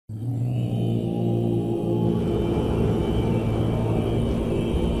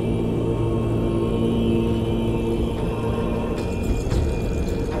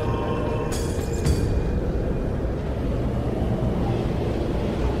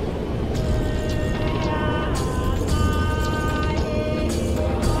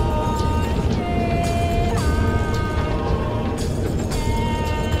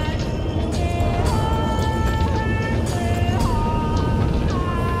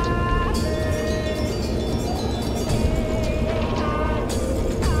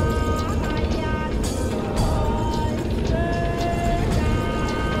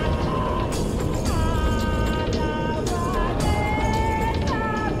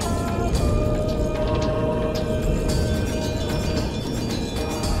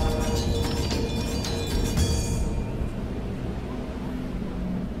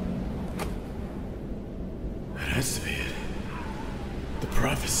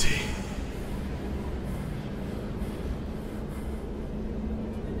see.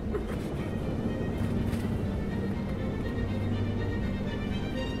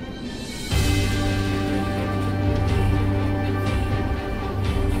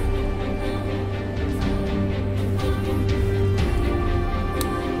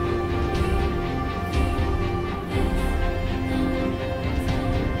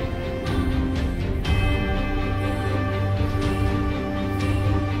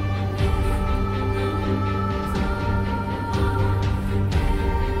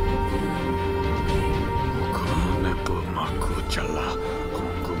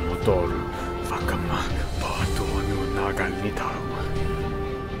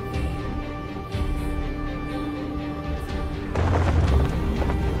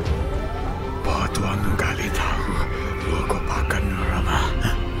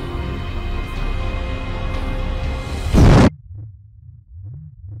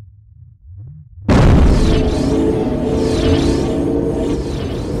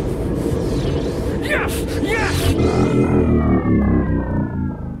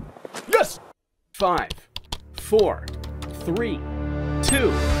 Yes! 5, 4, 3,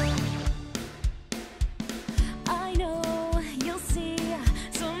 2. I know you'll see.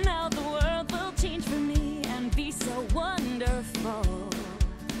 Somehow the world will change for me and be so wonderful.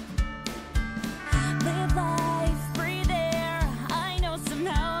 Live life, breathe air. I know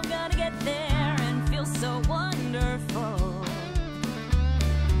somehow I'm gonna get there and feel so wonderful.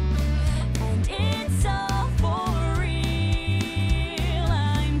 And it's all for real.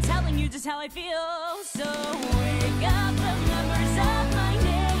 I'm telling you just how I feel. So wake up the members of my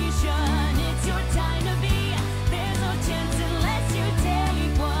nation. It's your time to be. There's no chance unless you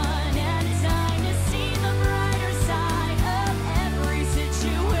take one. And it's time to see the brighter side of every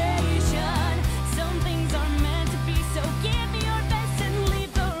situation. Some things are meant to be, so give me your best and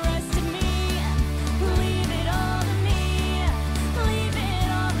leave the rest to me. Leave it all to me. Leave it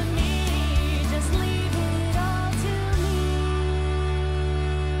all to me. Just leave it all to me.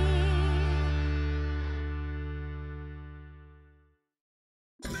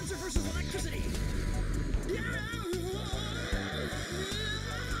 Spencer versus electricity.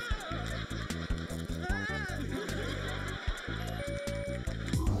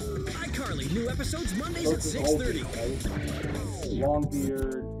 iCarly, new episodes Mondays at 6:30. Long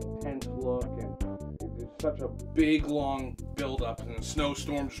beard, intense look, and it's such a big, long build-up, and a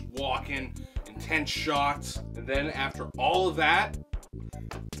snowstorm, just walking, intense shots, and then after all of that,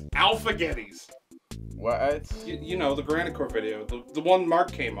 Alphagetties. What? You know, the Granite Core video, the one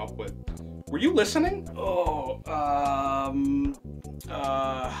Mark came up with. Were you listening? Oh,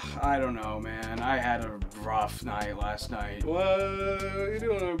 I don't know, man. I had a rough night last night. What are you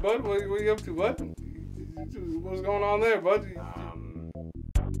doing, bud? What are you up to, bud? What's going on there, bud?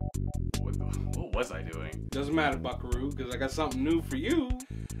 What was I doing? Doesn't matter, Buckaroo, because I got something new for you,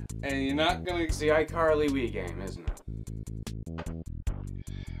 and you're not gonna... It's the iCarly Wii game, isn't it?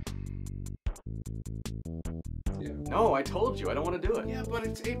 Yeah. No, I told you, I don't want to do it. Yeah, but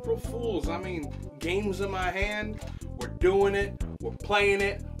it's April Fool's. I mean, games in my hand, we're doing it, we're playing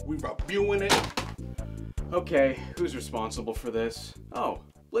it, we're reviewing it. Okay, who's responsible for this? Oh,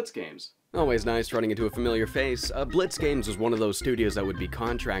 Blitz Games. Always nice running into a familiar face. Blitz Games was one of those studios that would be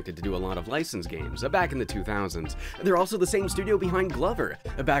contracted to do a lot of licensed games back in the 2000s. They're also the same studio behind Glover,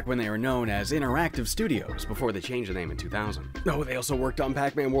 back when they were known as Interactive Studios, before they changed the name in 2000. Oh, they also worked on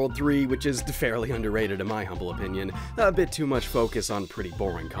Pac-Man World 3, which is fairly underrated in my humble opinion. A bit too much focus on pretty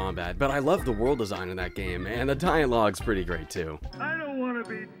boring combat, but I love the world design in that game, and the dialogue's pretty great too. I don't want to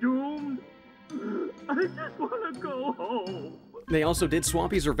be doomed. I just want to go home. They also did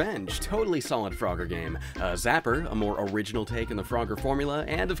Swampy's Revenge, totally solid Frogger game, Zapper, a more original take in the Frogger formula,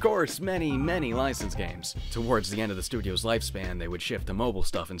 and of course, many, many licensed games. Towards the end of the studio's lifespan, they would shift to mobile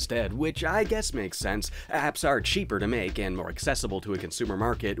stuff instead, which I guess makes sense. Apps are cheaper to make and more accessible to a consumer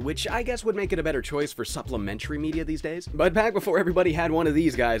market, which I guess would make it a better choice for supplementary media these days. But back before everybody had one of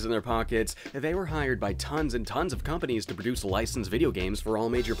these guys in their pockets, they were hired by tons and tons of companies to produce licensed video games for all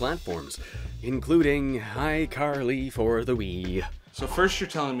major platforms, including iCarly for the Wii. So first you're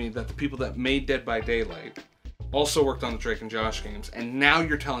telling me that the people that made Dead by Daylight also worked on the Drake and Josh games, and now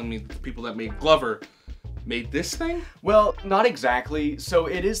you're telling me that the people that made Glover made this thing? Well, not exactly. So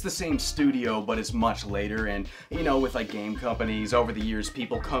it is the same studio, but it's much later, and you know, with like game companies, over the years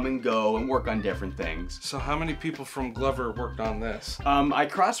people come and go and work on different things. So how many people from Glover worked on this? I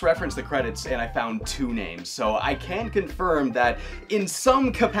cross-referenced the credits and I found 2 names, so I can confirm that in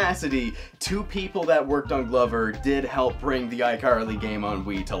some capacity, 2 people that worked on Glover did help bring the iCarly game on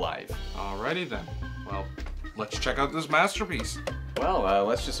Wii to life. Alrighty then. Well, let's check out this masterpiece. Well,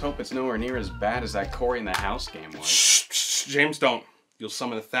 let's just hope it's nowhere near as bad as that Cory in the House game was. Shh, James, don't. You'll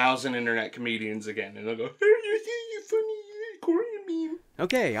summon 1,000 internet comedians again, and they'll go, "Hey, you funny Korean meme."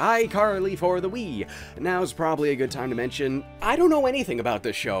 Okay, iCarly for the Wii. Now's probably a good time to mention, I don't know anything about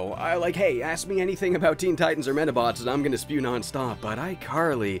this show. Hey, ask me anything about Teen Titans or Metabots and I'm gonna spew nonstop, but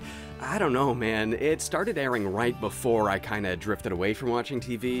iCarly, I don't know, man. It started airing right before I kinda drifted away from watching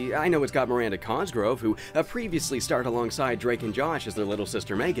TV. I know it's got Miranda Cosgrove, who previously starred alongside Drake and Josh as their little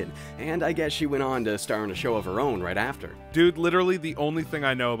sister Megan, and I guess she went on to star in a show of her own right after. Dude, literally the only thing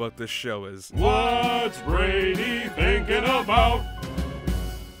I know about this show is, what's Brady thinking about?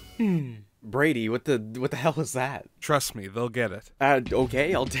 Brady, what the hell is that? Trust me, they'll get it.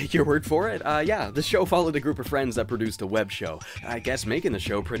 Okay, I'll take your word for it. Yeah, the show followed a group of friends that produced a web show. I guess making the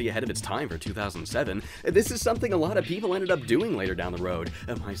show pretty ahead of its time for 2007. This is something a lot of people ended up doing later down the road,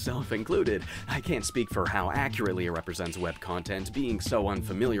 myself included. I can't speak for how accurately it represents web content, being so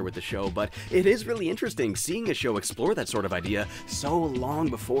unfamiliar with the show, but it is really interesting seeing a show explore that sort of idea so long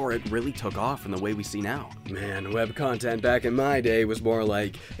before it really took off in the way we see now. Man, web content back in my day was more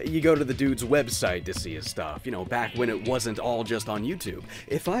like, you go to the dude's website to see his stuff, you know, back when it wasn't all just on YouTube.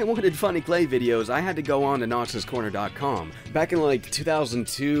 If I wanted funny clay videos, I had to go on to noxuscorner.com. Back in like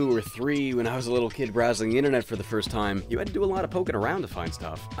 2002 or 3, when I was a little kid browsing the internet for the first time, you had to do a lot of poking around to find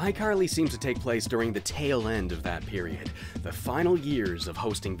stuff. iCarly seems to take place during the tail end of that period, the final years of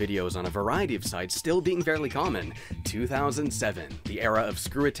hosting videos on a variety of sites still being fairly common. 2007, the era of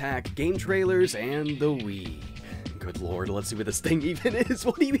Screw Attack, game trailers, and the Wii. Good lord, let's see what this thing even is.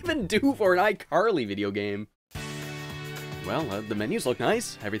 What do you even do for an iCarly video game? Well, the menus look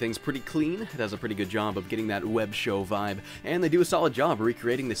nice, everything's pretty clean, it does a pretty good job of getting that web show vibe, and they do a solid job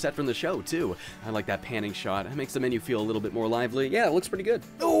recreating the set from the show, too. I like that panning shot, it makes the menu feel a little bit more lively. Yeah, it looks pretty good.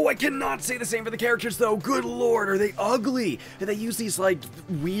 Oh, I cannot say the same for the characters, though. Good lord, are they ugly? They use these, like,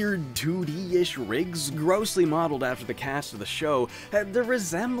 weird 2D-ish rigs, grossly modeled after the cast of the show. The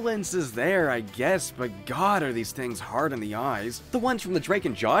resemblance is there, I guess, but god, are these things hard in the eyes. The ones from the Drake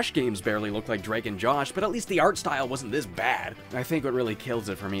and Josh games barely look like Drake and Josh, but at least the art style wasn't this bad. I think what really kills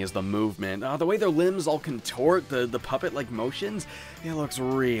it for me is the movement. The way their limbs all contort, the puppet-like motions, it looks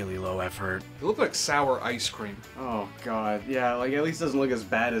really low effort. They look like sour ice cream. Oh god, yeah, like at least it doesn't look as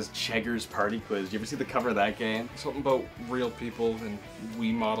bad as Cheggers Party Quiz. You ever see the cover of that game? Something about real people and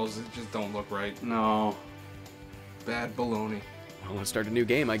Wii models that just don't look right. No. Bad baloney. Well, let's start a new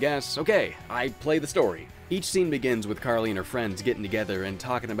game, I guess. Okay, I play the story. Each scene begins with Carly and her friends getting together and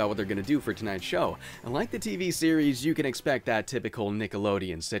talking about what they're gonna do for tonight's show. And like the TV series, you can expect that typical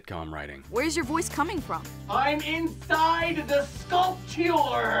Nickelodeon sitcom writing. Where's your voice coming from? I'm inside the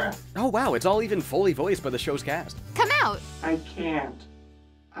sculpture. Oh wow, it's all even fully voiced by the show's cast. Come out! I can't.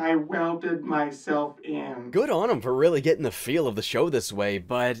 I welded myself in. Good on them for really getting the feel of the show this way,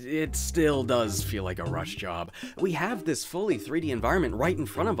 but it still does feel like a rush job. We have this fully 3D environment right in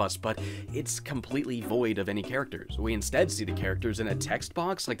front of us, but it's completely void of any characters. We instead see the characters in a text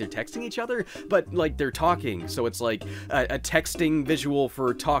box, like they're texting each other, but like they're talking, so it's like a texting visual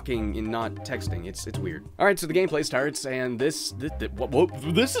for talking and not texting. It's weird. Alright, so the gameplay starts, and this is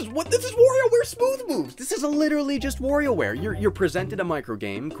WarioWare Smooth Moves! This is literally just WarioWare. You're presented a micro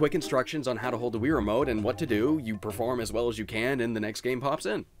game, quick instructions on how to hold the Wii remote and what to do. You perform as well as you can, and the next game pops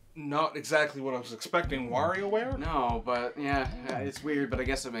in. Not exactly what I was expecting. WarioWare? No, but yeah, it's weird, but I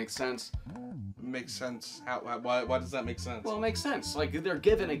guess it makes sense. Makes sense. Why does that make sense? Well, it makes sense. Like, they're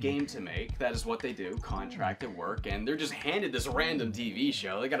given a game to make. That is what they do. Contract at work, and they're just handed this random TV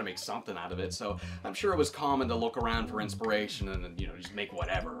show. They gotta make something out of it, so I'm sure it was common to look around for inspiration and, you know, just make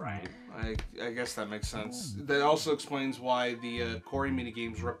whatever, right? I guess that makes sense. That also explains why the Cory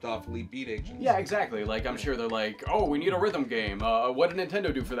minigames ripped off Elite Beat Agents. Yeah, exactly. Like, I'm sure they're like, oh, we need a rhythm game. What did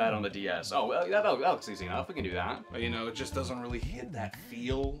Nintendo do for that on the DS? Oh, well, that looks easy enough. We can do that. But, you know, it just doesn't really hit that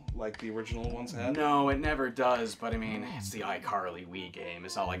feel like the original ones had. No, it never does, but I mean, it's the iCarly Wii game.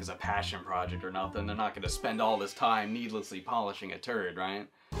 It's not like it's a passion project or nothing. They're not going to spend all this time needlessly polishing a turd, right?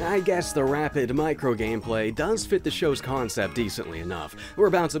 I guess the rapid micro gameplay does fit the show's concept decently enough. We're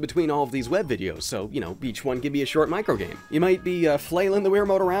bouncing between all of these web videos, so, you know, each one can be a short micro game. You might be flailing the Wii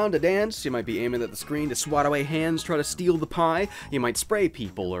remote around to dance, you might be aiming at the screen to swat away hands, try to steal the pie, you might spray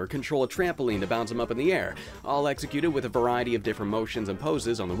people or control a trampoline to bounce them up in the air, all executed with a variety of different motions and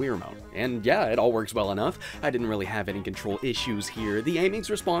poses on the Wii remote. And yeah, it all works well enough. I didn't really have any control issues here. The aiming's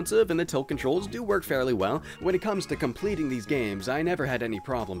responsive and the tilt controls do work fairly well. When it comes to completing these games, I never had any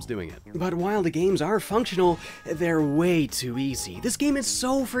problems problems doing it. But while the games are functional, they're way too easy. This game is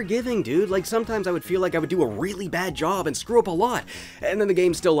so forgiving, dude. Like, sometimes I would feel like I would do a really bad job and screw up a lot, and then the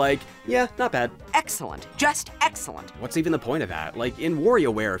game's still like, yeah, not bad. Excellent. Just excellent. What's even the point of that? Like, in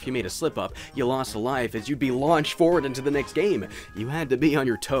WarioWare, if you made a slip-up, you lost a life as you'd be launched forward into the next game. You had to be on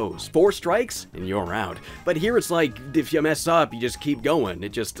your toes. 4 strikes, and you're out. But here it's like, if you mess up, you just keep going. It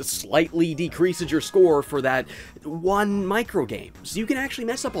just slightly decreases your score for that one micro game. So you can actually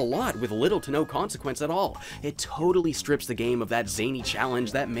mess up a lot with little to no consequence at all. It totally strips the game of that zany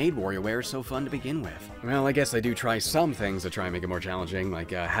challenge that made WarioWare so fun to begin with. Well, I guess I do try some things to try and make it more challenging,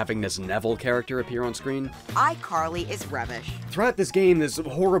 like having this Neville character appear on screen. iCarly is rubbish. Throughout this game, this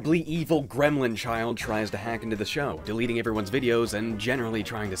horribly evil gremlin child tries to hack into the show, deleting everyone's videos and generally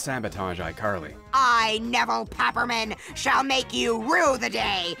trying to sabotage iCarly. I, Neville Pepperman, shall make you rue the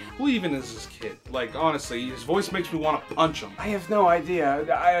day. Who even is this kid? Like, honestly, his voice makes me want to punch him. I have no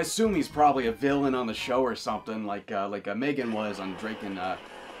idea. I assume he's probably a villain on the show or something, like Megan was on Drake and, oh,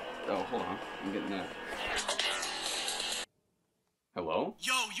 hold on. I'm getting that. Hello?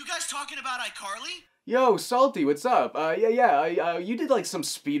 Yo, you guys talking about iCarly? Yo, Salty, what's up? You did like some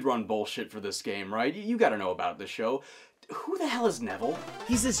speedrun bullshit for this game, right? You gotta know about this show. Who the hell is Neville?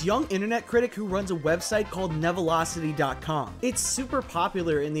 He's this young internet critic who runs a website called Nevelocity.com. It's super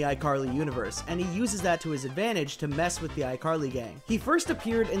popular in the iCarly universe, and he uses that to his advantage to mess with the iCarly gang. He first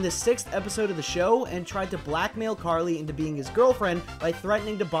appeared in the 6th episode of the show and tried to blackmail Carly into being his girlfriend by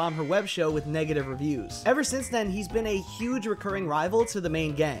threatening to bomb her web show with negative reviews. Ever since then, he's been a huge recurring rival to the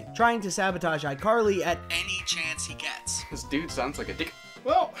main gang, trying to sabotage iCarly at any chance he gets. This dude sounds like a dick.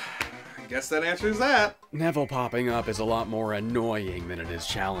 Well, I guess that answers that. Neville popping up is a lot more annoying than it is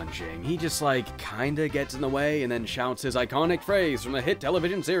challenging. He just like kinda gets in the way and then shouts his iconic phrase from the hit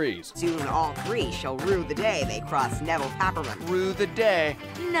television series. Soon all 3 shall rue the day they cross Neville Pepperman. Rue the day.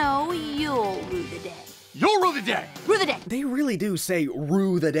 No, you'll rue the day. You'll rue the day. Rue the day. They really do say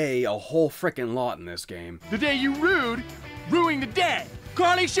rue the day a whole frickin' lot in this game. The day you rued, ruing the day.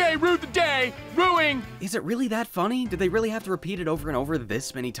 Carly Shay rued the day, ruing. Is it really that funny? Did they really have to repeat it over and over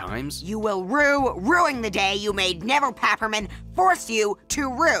this many times? You will ruing the day you made Neville Pepperman force you to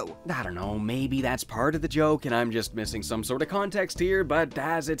rue. I don't know, maybe that's part of the joke and I'm just missing some sort of context here, but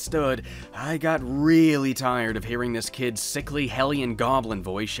as it stood, I got really tired of hearing this kid's sickly hellion goblin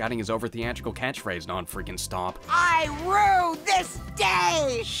voice shouting his over-theatrical catchphrase non-freaking stop. I rue this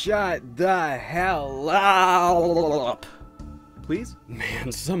day! Shut the hell up! Please?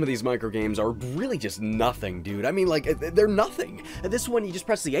 Man, some of these microgames are really just nothing, dude. I mean, like, they're nothing. This one, you just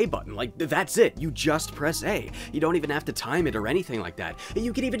press the A button. Like, that's it. You just press A. You don't even have to time it or anything like that.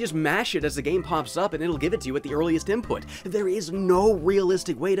 You can even just mash it as the game pops up and it'll give it to you at the earliest input. There is no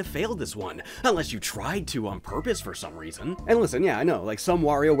realistic way to fail this one, unless you tried to on purpose for some reason. And listen, yeah, I know, like, some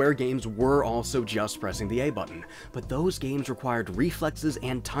WarioWare games were also just pressing the A button, but those games required reflexes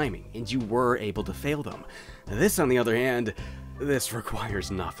and timing, and you were able to fail them. This, on the other hand, this requires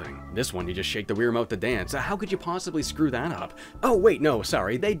nothing. This one, you just shake the Wii remote to dance. How could you possibly screw that up? Oh, wait, no,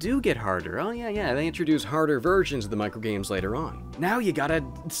 sorry, they do get harder. Oh, yeah, they introduce harder versions of the microgames later on. Now you gotta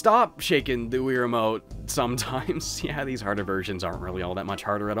stop shaking the Wii remote sometimes. Yeah, these harder versions aren't really all that much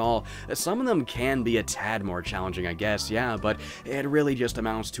harder at all. Some of them can be a tad more challenging, I guess, yeah, but it really just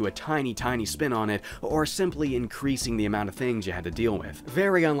amounts to a tiny spin on it, or simply increasing the amount of things you had to deal with.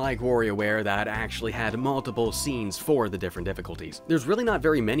 Very unlike WarioWare that actually had multiple scenes for the different difficulties. There's really not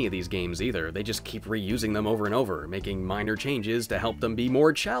very many of these games either. They just keep reusing them over and over, making minor changes to help them be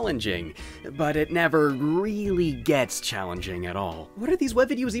more challenging. But it never really gets challenging at all. What are these web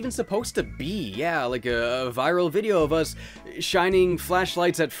videos even supposed to be? Yeah, like a viral video of us shining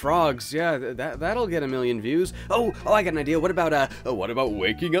flashlights at frogs. Yeah, that'll get 1 million views. Oh, I got an idea. What about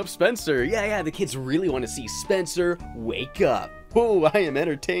waking up Spencer? Yeah, the kids really want to see Spencer wake up. Oh, I am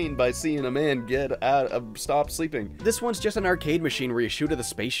entertained by seeing a man get out of stop sleeping. This one's just an arcade machine where you shoot at the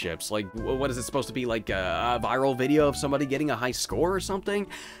spaceships. Like, what is it supposed to be, like a viral video of somebody getting a high score or something?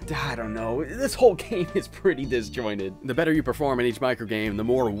 I don't know. This whole game is pretty disjointed. The better you perform in each microgame, the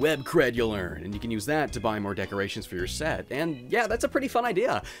more web cred you'll earn, and you can use that to buy more decorations for your set. And yeah, that's a pretty fun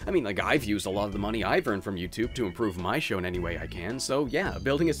idea. I mean, like, I've used a lot of the money I've earned from YouTube to improve my show in any way I can, so yeah,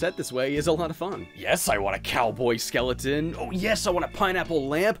 building a set this way is a lot of fun. Yes, I want a cowboy skeleton. Oh yes, I want a pineapple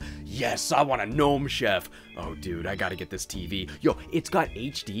lamp. Yes, I want a gnome chef. Oh dude, I gotta get this TV. Yo, it's got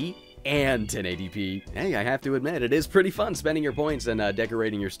HD and 1080p. Hey, I have to admit, it is pretty fun spending your points and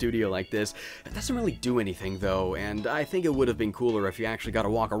decorating your studio like this. It doesn't really do anything though, and I think it would have been cooler if you actually got to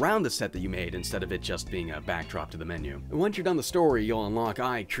walk around the set that you made instead of it just being a backdrop to the menu. Once you're done the story, you'll unlock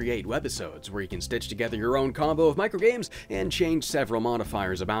Create webisodes, where you can stitch together your own combo of microgames and change several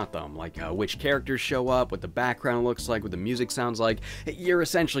modifiers about them, like which characters show up, what the background looks like, what the music sounds like. You're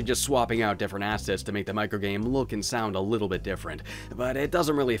essentially just swapping out different assets to make the microgame look and sound a little bit different, but it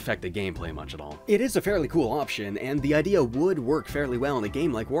doesn't really affect the gameplay much at all. It is a fairly cool option, and the idea would work fairly well in a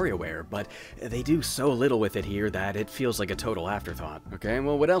game like WarioWare, but they do so little with it here that it feels like a total afterthought. Okay,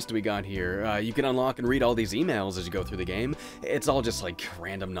 well, what else do we got here? You can unlock and read all these emails as you go through the game. It's all just like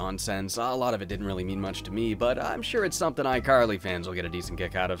random nonsense. A lot of it didn't really mean much to me, but I'm sure it's something iCarly fans will get a decent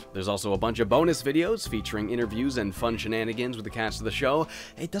kick out of. There's also a bunch of bonus videos featuring interviews and fun shenanigans with the cast of the show.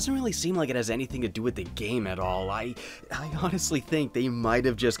 It doesn't really seem like it has anything to do with the game at all. I honestly think they might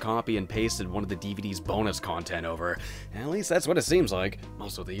have just copy and pasted one of the DVD's bonus content over. At least that's what it seems like.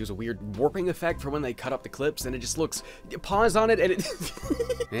 Also, they use a weird warping effect for when they cut up the clips, and it just looks... Pause on it, and it...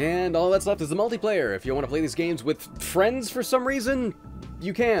 And all that's left is the multiplayer. If you want to play these games with friends for some reason,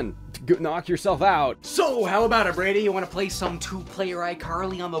 you can. Knock yourself out. So, how about it, Brady? You want to play some two-player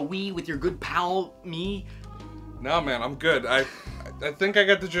iCarly on the Wii with your good pal, me? No, man, I'm good. I think I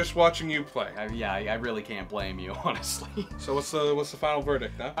got to just watching you play. Yeah, I really can't blame you, honestly. So what's the final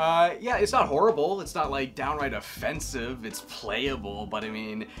verdict, huh? Yeah, it's not horrible. It's not, like, downright offensive. It's playable, but, I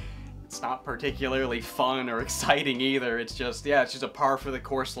mean... It's not particularly fun or exciting either. It's just, yeah, it's just a par for the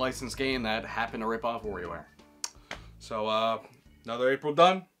course licensed game that happened to rip off WarioWare. So, another April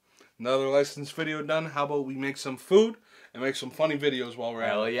done. Another licensed video done. How about we make some food and make some funny videos while we're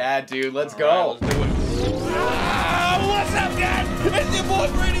at it? Hell yeah, dude. Let's go. Right, let's do it. What's up, guys? It's your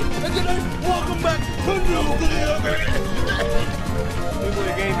boy Brady, and today, welcome back to Nuclear Gaming.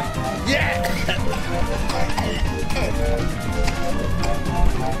 Nuclear Gaming. Yeah!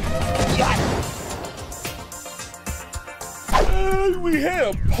 We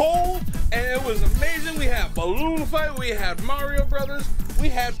had a poll, and it was amazing. We had Balloon Fight, we had Mario Brothers, we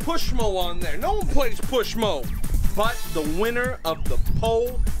had Pushmo on there. No one plays Pushmo, but the winner of the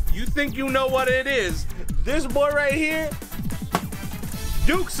poll, you think you know what it is. This boy right here,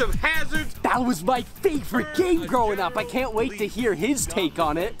 Dukes of Hazzard. That was my favorite game growing up. I can't wait to hear his take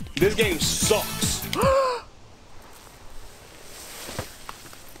on it. This game sucks.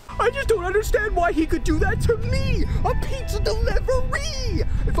 I just don't understand why he could do that to me, a pizza delivery.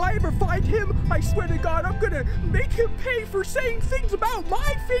 If I ever find him, I swear to God, I'm gonna make him pay for saying things about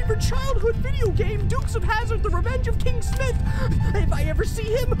my favorite childhood video game, Dukes of Hazzard, The Revenge of King Smith. If I ever see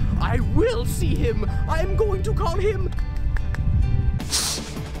him, I will see him. I'm going to call him...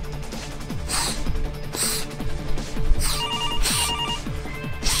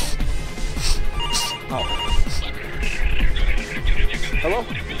 Hello?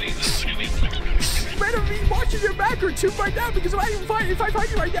 Better be watching your back or two right now, because if I find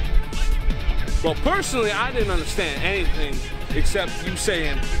you right now... Well, personally, I didn't understand anything except you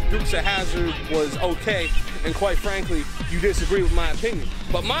saying Dukes of Hazzard was okay, and quite frankly, you disagree with my opinion.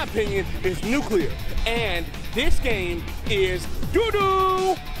 But my opinion is nuclear, and this game is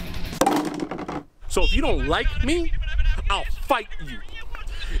doo-doo! So if you don't like me, I'll fight you.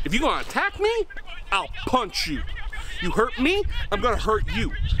 If you're gonna attack me, I'll punch you. You hurt me, I'm gonna hurt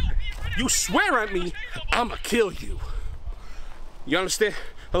you. You swear at me, I'ma kill you. You understand?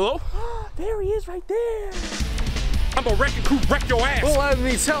 Hello? There he is right there. I'm a wrecking crew, wreck your ass. Well, let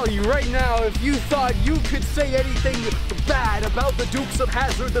me tell you right now, if you thought you could say anything bad about the Dukes of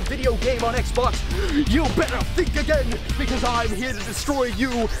Hazzard, the video game on Xbox, you better think again, because I'm here to destroy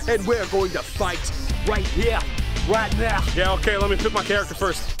you, and we're going to fight right here, right now. Yeah, okay, let me pick my character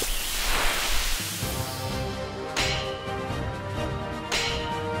first.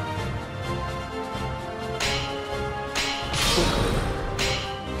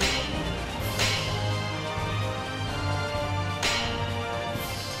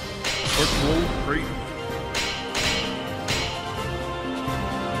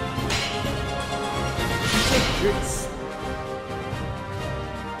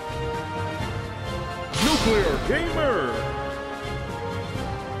 Nuclear Gamer!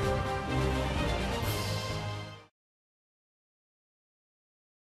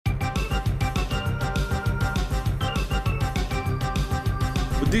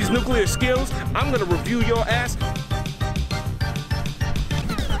 With these nuclear skills, I'm gonna review your ass.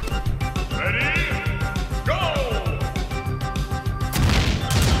 Ready? Go!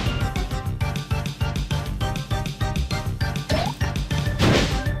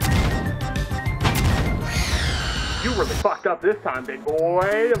 You were the fucked up this time, big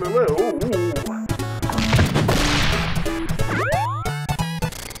boy. Ooh.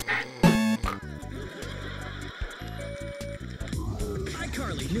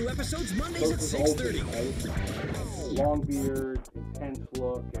 iCarly, new episodes Mondays at 6:30. Long beard, intense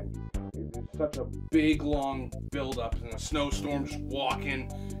look, and there's such a big, long build-up in a snowstorm, just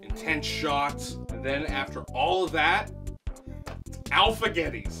walking, intense shots, and then after all of that,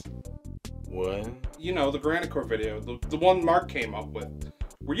 Alphagetties. What? You know, the Granicore video, the one Mark came up with.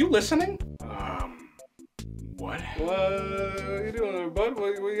 Were you listening? What? What are you doing there, bud?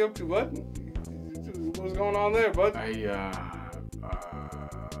 What are you up to, bud? What's going on there, bud?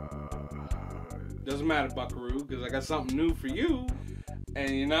 Doesn't matter, Buckaroo, because I got something new for you, and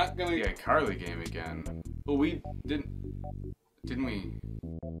you're not gonna... Yeah, Carly game again. Well, we didn't we?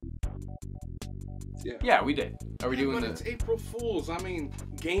 Yeah, we did. Are we doing but this? It's April Fool's. I mean,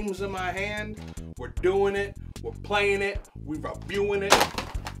 games in my hand. We're doing it. We're playing it. We're reviewing it.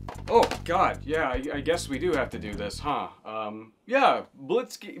 Oh, God. Yeah, I guess we do have to do this, huh? Yeah,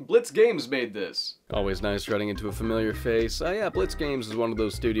 Blitz Games made this. Always nice running into a familiar face. Yeah, Blitz Games is one of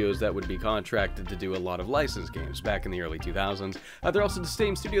those studios that would be contracted to do a lot of licensed games back in the early 2000s. They're also the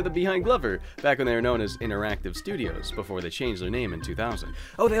same studio that behind Glover, back when they were known as Interactive Studios, before they changed their name in 2000.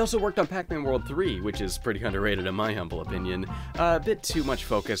 Oh, they also worked on Pac-Man World 3, which is pretty underrated in my humble opinion. A bit too much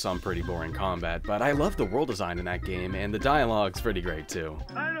focus on pretty boring combat, but I love the world design in that game, and the dialogue's pretty great too.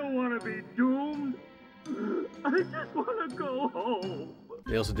 I don't want to be doomed. I just want to go home.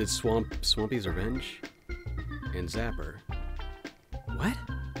 They also did Swampy's Revenge and Zapper. What?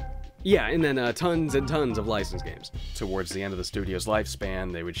 Yeah, and then tons and tons of licensed games. Towards the end of the studio's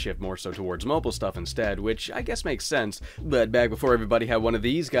lifespan, they would shift more so towards mobile stuff instead, which I guess makes sense, but back before everybody had one of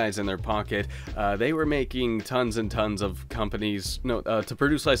these guys in their pocket, they were making tons and tons of companies to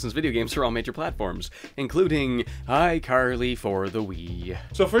produce licensed video games for all major platforms, including iCarly for the Wii.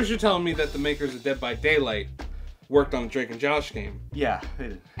 So first you're telling me that the makers of Dead by Daylight worked on the Drake and Josh game. Yeah, they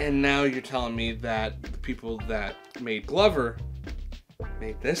did. And now you're telling me that the people that made Glover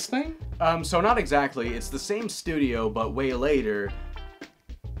made this thing? So not exactly. It's the same studio, but way later.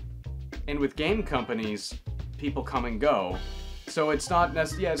 And with game companies, people come and go. So it's not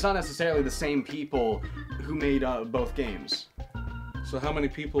necessarily the same people who made both games. So how many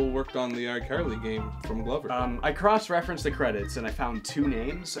people worked on the iCarly game from Glover? I cross-referenced the credits and I found 2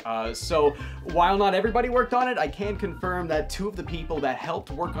 names. So while not everybody worked on it, I can confirm that 2 of the people that helped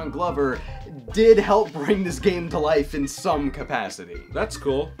work on Glover did help bring this game to life in some capacity. That's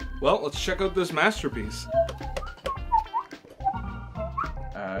cool. Well, let's check out this masterpiece.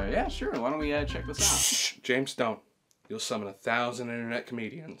 Yeah, sure. Why don't we check this out? Shh, James, don't. You'll summon 1,000 internet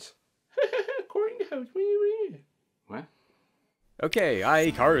comedians. According to House. What? Okay,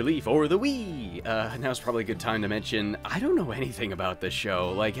 iCarly for the Wii! Now's probably a good time to mention, I don't know anything about this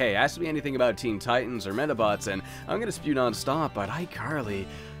show. Like, hey, ask me anything about Teen Titans or Metabots, and I'm gonna spew non-stop, but iCarly,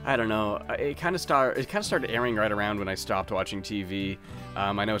 I don't know, it kind of started airing right around when I stopped watching TV.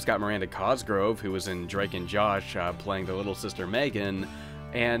 I know it's got Miranda Cosgrove, who was in Drake and Josh, playing the little sister Megan,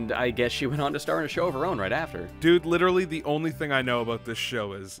 and I guess she went on to star in a show of her own right after. Dude, literally the only thing I know about this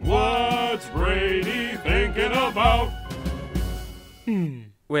show is, what's Brady thinking about?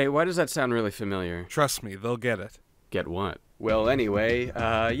 Wait, why does that sound really familiar? Trust me, they'll get it. Get what? Well, anyway,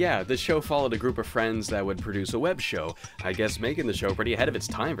 yeah, the show followed a group of friends that would produce a web show, I guess making the show pretty ahead of its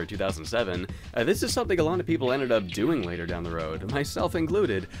time for 2007. This is something a lot of people ended up doing later down the road, myself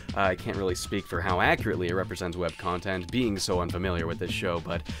included. I can't really speak for how accurately it represents web content, being so unfamiliar with this show,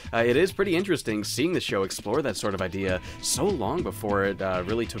 but it is pretty interesting seeing the show explore that sort of idea so long before it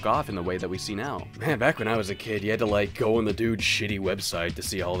really took off in the way that we see now. Man, back when I was a kid, you had to, like, go on the dude's shitty website to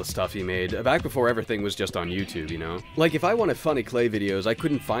see all the stuff he made, back before everything was just on YouTube, you know? Like, if I wanted funny clay videos, I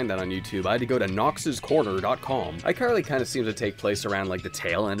couldn't find that on YouTube. I had to go to knoxscorner.com. iCarly kind of seems to take place around like the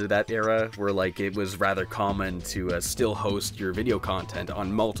tail end of that era, where like it was rather common to still host your video content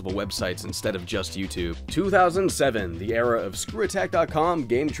on multiple websites instead of just YouTube. 2007, the era of screwattack.com,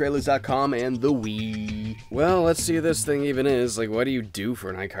 gametrailers.com, and the Wii. Well, let's see who this thing even is. Like, what do you do for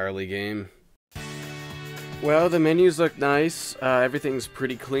an iCarly game? Well, the menus look nice, everything's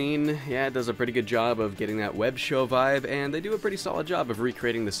pretty clean, yeah, it does a pretty good job of getting that web show vibe, and they do a pretty solid job of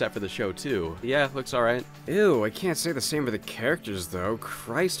recreating the set for the show too. Yeah, looks alright. Ew, I can't say the same for the characters though,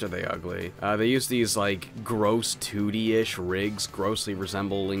 Christ are they ugly. They use these like gross 2D-ish rigs grossly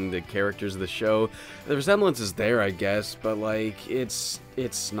resembling the characters of the show. The resemblance is there, I guess, but like, it's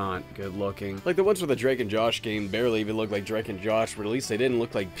it's not good looking. Like the ones for the Drake and Josh game barely even look like Drake and Josh, but at least they didn't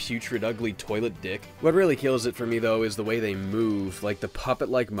look like putrid, ugly toilet dick. What really kills it for me though is the way they move, like the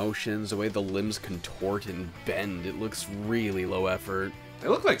puppet-like motions, the way the limbs contort and bend. It looks really low effort. They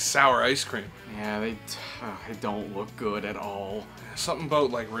look like sour ice cream. Yeah, they don't look good at all. Something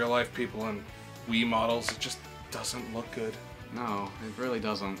about like real life people and Wii models, it just doesn't look good. No, it really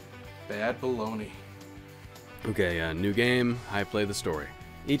doesn't. Bad baloney. Okay, new game, I play the story.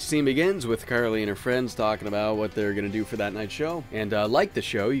 Each scene begins with Carly and her friends talking about what they're gonna do for that night's show. And like the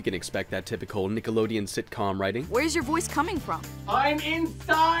show, you can expect that typical Nickelodeon sitcom writing. Where's your voice coming from? I'm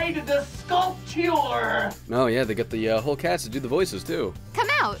inside the sculpture. Oh yeah, they got the whole cast to do the voices too. Come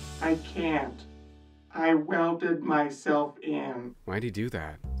out. I can't. I welded myself in. Why'd he do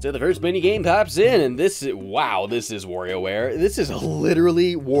that? So the first mini game pops in, and this is, wow, this is WarioWare. This is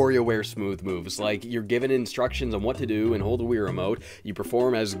literally WarioWare smooth moves. Like, you're given instructions on what to do and hold the Wii remote. You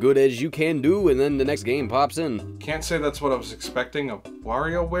perform as good as you can do, and then the next game pops in. Can't say that's what I was expecting, a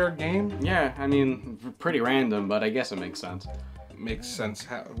WarioWare game? Yeah, I mean, pretty random, but I guess it makes sense. Makes sense.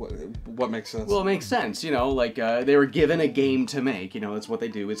 How, what makes sense? Well, it makes sense, you know, like they were given a game to make, you know, that's what they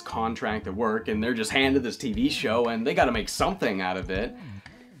do, it's contracted work, and they're just handed this TV show, and they gotta make something out of it.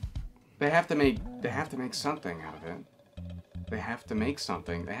 They have to make something out of it. They have to make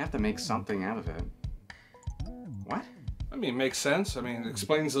something out of it. What? I mean, it makes sense. I mean, it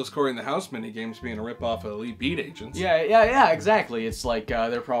explains those Cory in the House minigames being a ripoff of Elite Beat Agents. Yeah, exactly. It's like,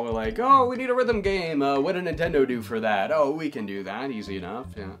 they're probably like, oh, we need a rhythm game, what did Nintendo do for that? Oh, we can do that, easy enough,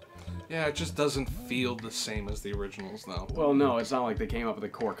 yeah. Yeah, it just doesn't feel the same as the originals, though. Well, no, it's not like they came up with a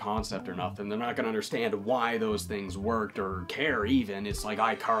core concept or nothing. They're not gonna understand why those things worked or care even. It's like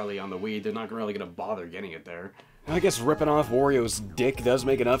iCarly on the Wii, they're not really gonna bother getting it there. I guess ripping off Wario's dick does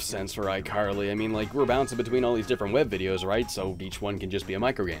make enough sense for iCarly. I mean, like, we're bouncing between all these different web videos, right? So each one can just be a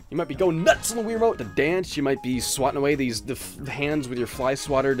microgame. You might be going nuts on the Wii remote to dance. You might be swatting away the hands with your fly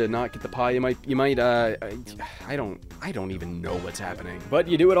swatter to not get the pie. You might, I don't even know what's happening. But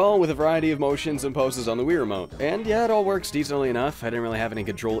you do it all with a variety of motions and poses on the Wii remote. And yeah, it all works decently enough. I didn't really have any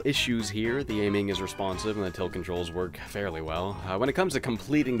control issues here. The aiming is responsive and the tilt controls work fairly well. When it comes to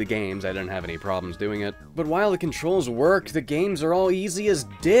completing the games, I didn't have any problems doing it. But while the controls work, the games are all easy as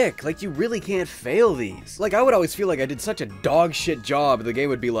dick. Like, you really can't fail these. Like, I would always feel like I did such a dog shit job, the game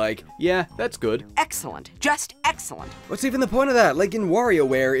would be like, yeah, that's good. Excellent. Just excellent. What's even the point of that? Like in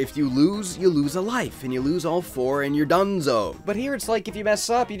WarioWare, if you lose a life, and you lose all 4 and you're donezo. But here it's like if you mess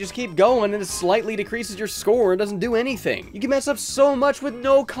up, you just keep going and it slightly decreases your score and doesn't do anything. You can mess up so much with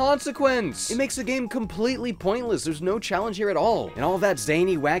no consequence. It makes the game completely pointless. There's no challenge here at all. And all that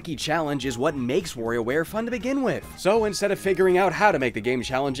zany, wacky challenge is what makes WarioWare fun to begin with. So instead of figuring out how to make the game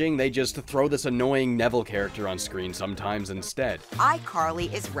challenging, they just throw this annoying Neville character on screen sometimes instead.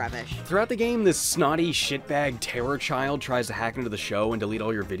 iCarly is rubbish. Throughout the game, this snotty shitbag terror child tries to hack into the show and delete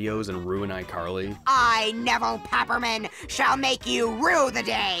all your videos and ruin iCarly. I, Neville Pepperman, shall make you rue the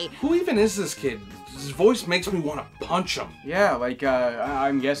day. Who even is this kid? His voice makes me want to punch him. Yeah, like,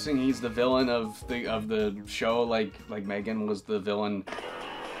 I'm guessing he's the villain of the show, like Megan was the villain.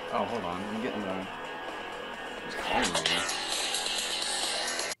 Oh, hold on, I'm getting the...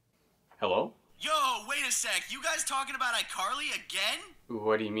 Hello? Yo, wait a sec. You guys talking about iCarly again?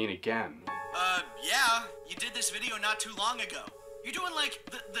 What do you mean again? Yeah. You did this video not too long ago. You're doing, like,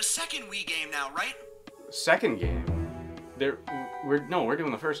 the second Wii game now, right? Second game? We're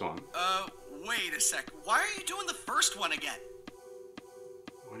doing the first one. Wait a sec. Why are you doing the first one again?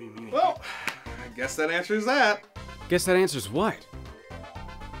 What do you mean? Well, I guess that answers that. Guess that answers what?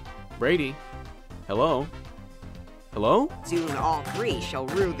 Brady? Hello? Hello? Soon all 3 shall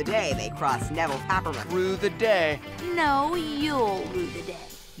rue the day they cross Neville Pepperman. Rue the day. No, you'll rue the day.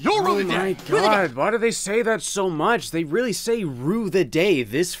 You'll rue the day. Oh my god, why do they say that so much? They really say rue the day,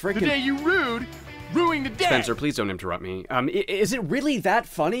 this frickin'... The day you rued, ruining the day. Spencer, please don't interrupt me. Is it really that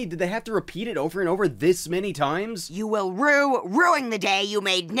funny? Did they have to repeat it over and over this many times? You will ruing the day you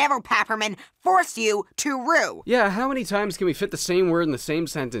made Neville Pepperman force you to rue. Yeah, how many times can we fit the same word in the same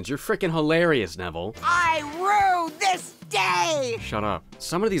sentence? You're frickin' hilarious, Neville. I rue this day. Shut up.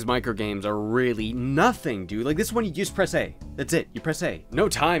 Some of these microgames are really nothing, dude. Like this one, you just press A. That's it. You press A. No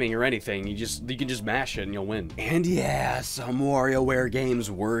timing or anything. You can just mash it and you'll win. And yeah, some WarioWare games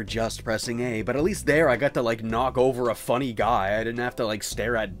were just pressing A, but at least there I got to like knock over a funny guy. I didn't have to like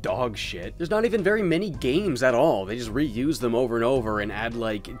stare at dog shit. There's not even very many games at all. They just reuse them over and over and add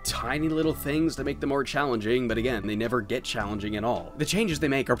like tiny little things to make them more challenging, but again, they never get challenging at all. The changes they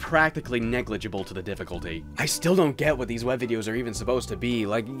make are practically negligible to the difficulty. I still don't get what these these web videos are even supposed to be.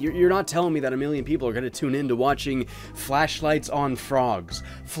 Like, you're not telling me that a million people are gonna tune in to watching flashlights on frogs.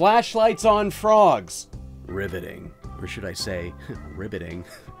 Flashlights on frogs! Riveting. Or should I say, riveting.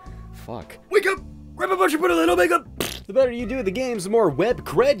 Fuck. Wake up! Grab a bunch and put a little makeup! The better you do at the games, the more web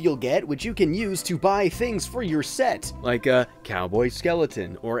cred you'll get, which you can use to buy things for your set. Like a cowboy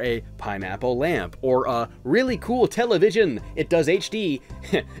skeleton, or a pineapple lamp, or a really cool television. It does HD.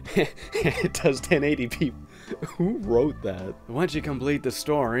 It does 1080p. Who wrote that? Once you complete the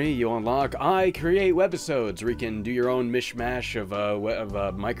story, you unlock I Create Webisodes, where you can do your own mishmash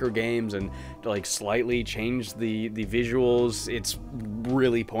of micro games and like slightly change the visuals. It's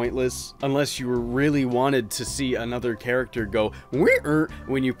really pointless unless you really wanted to see another character go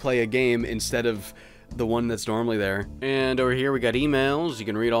when you play a game instead of the one that's normally there. And over here we got emails. You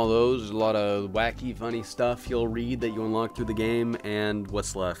can read all those. There's a lot of wacky, funny stuff you'll read that you unlock through the game. And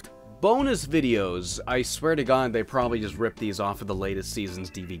what's left? Bonus videos. I swear to God, they probably just ripped these off of the latest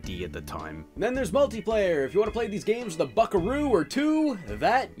season's DVD at the time. Then there's multiplayer. If you want to play these games with a buckaroo or two,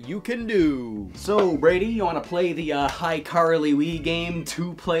 that you can do. So, Brady, you want to play the iCarly Wii game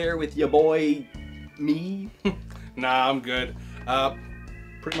 2-player with your boy, me? Nah, I'm good.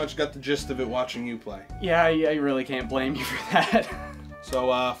 Pretty much got the gist of it watching you play. Yeah, I really can't blame you for that.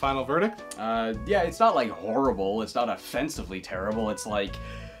 So, final verdict? Yeah, it's not like horrible. It's not offensively terrible. It's like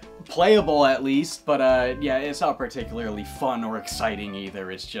playable at least, but yeah, it's not particularly fun or exciting either.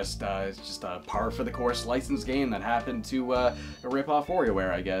 It's just a par for the course licensed game that happened to rip off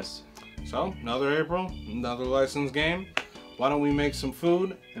WarioWare, I guess. So, another April, another licensed game. Why don't we make some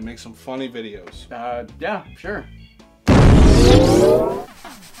food and make some funny videos? Yeah, sure.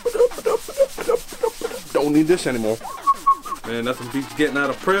 Don't need this anymore. Man, nothing beats getting out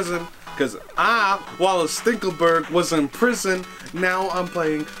of prison. Because I, Wallace Stinkleberg, was in prison. Now I'm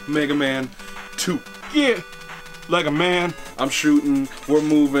playing Mega Man 2. Yeah, like a man. I'm shooting. We're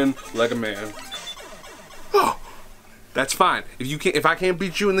moving like a man. Oh, that's fine. If I can't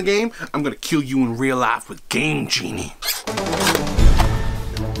beat you in the game, I'm gonna kill you in real life with Game Genie.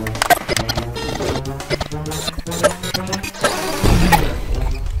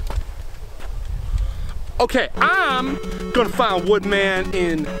 Okay, I'm gonna find Woodman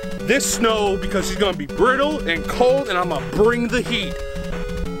in this snow because he's gonna be brittle and cold, and I'm gonna bring the heat.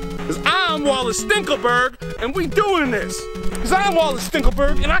 Cause I'm Wallace Stinkleberg, and we doing this. Cause I'm Wallace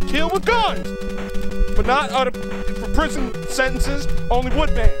Stinkleberg, and I kill with guns. But not for prison sentences, only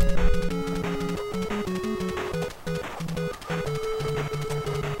Woodman.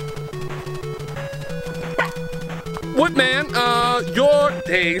 Woodman, your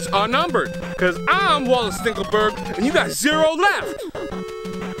days are numbered. Cause I'm Wallace Stinkleberg, and you got 0 left.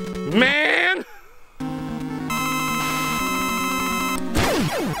 Man!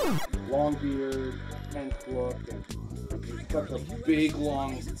 Long beard, tense look, and such a big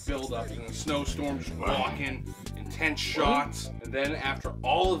long build-up in a snowstorm, just walking, intense shots, and then after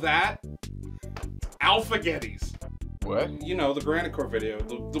all of that, Alphagetties. What? You know, the Granicore video,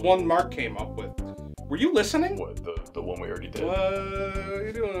 the one Mark came up with. Were you listening? What, the one we already did? What are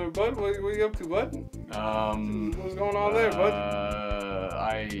you doing there, bud? What are you up to, bud? What's going on there,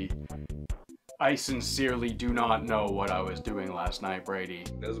 bud? I sincerely do not know what I was doing last night, Brady.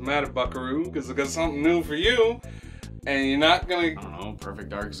 Doesn't matter, buckaroo, because I got something new for you, and you're not gonna... I don't know, Perfect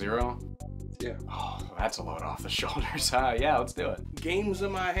Dark Zero? Yeah. Oh, that's a load off the shoulders. Yeah, let's do it. Game's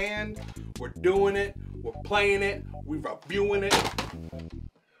in my hand, we're doing it, we're playing it, we're reviewing it.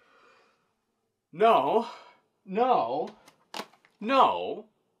 No.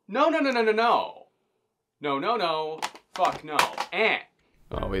 Fuck no.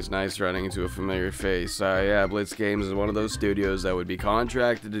 Always nice running into a familiar face. Yeah, Blitz Games is one of those studios that would be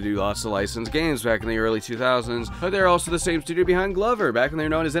contracted to do lots of licensed games back in the early 2000s, but they're also the same studio behind Glover, back when they were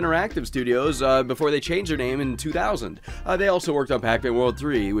known as Interactive Studios, before they changed their name in 2000. They also worked on Pac-Man World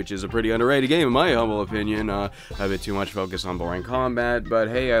 3, which is a pretty underrated game in my humble opinion. A bit too much focus on boring combat, but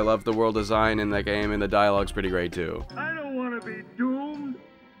hey, I love the world design in that game, and the dialogue's pretty great too. I don't want to be doomed.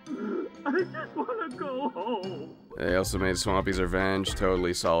 I just want to go home. They also made Swampy's Revenge,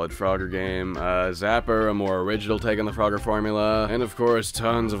 totally solid Frogger game, Zapper, a more original take on the Frogger formula, and of course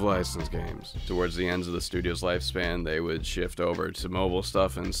tons of licensed games. Towards the ends of the studio's lifespan, they would shift over to mobile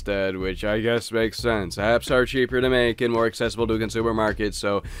stuff instead, which I guess makes sense. Apps are cheaper to make and more accessible to a consumer market,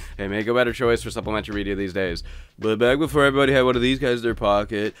 so they make a better choice for supplementary media these days. But back before everybody had one of these guys in their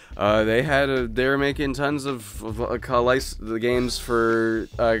pocket, they were making tons of games for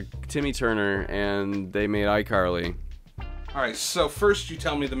Timmy Turner, and they made iCarly. Alright, so first you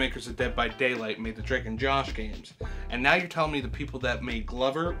tell me the makers of Dead by Daylight made the Drake and Josh games, and now you're telling me the people that made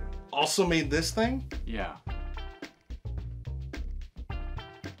Glover also made this thing? Yeah.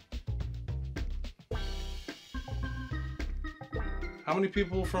 How many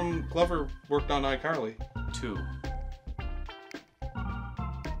people from Glover worked on iCarly? 2.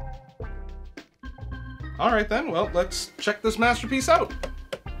 All right then. Well, let's check this masterpiece out.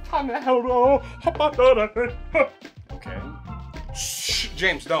 Okay. Shh,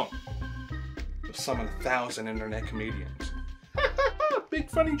 James, don't. You'll summon 1,000 internet comedians. Big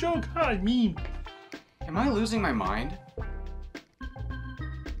funny joke. Hi, meme. Am I losing my mind?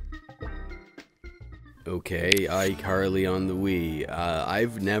 Okay, iCarly on the Wii.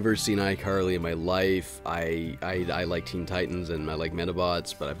 I've never seen iCarly in my life. I like Teen Titans and I like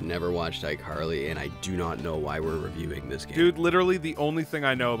Metabots, but I've never watched iCarly, and I do not know why we're reviewing this game. Dude, literally the only thing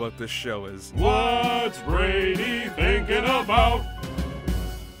I know about this show is what's Brady thinking about?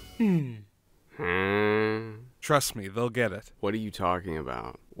 Trust me, they'll get it. What are you talking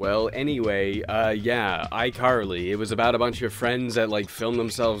about? Well, anyway, yeah, iCarly. It was about a bunch of friends that, like, filmed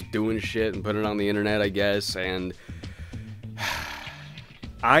themselves doing shit and put it on the internet, I guess, and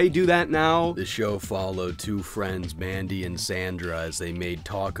I do that now. The show followed 2 friends, Mandy and Sandra, as they made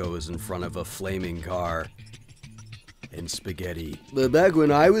tacos in front of a flaming car. And spaghetti. But back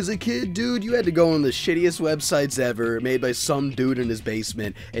when I was a kid, dude, you had to go on the shittiest websites ever, made by some dude in his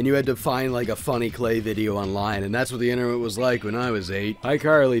basement, and you had to find like a funny clay video online, and that's what the internet was like when I was 8.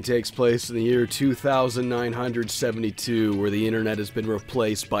 iCarly takes place in the year 2972, where the internet has been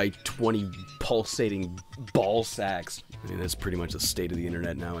replaced by 20 pulsating ball sacks. I mean, that's pretty much the state of the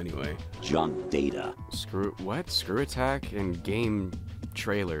internet now anyway. Junk data. Screw Attack and game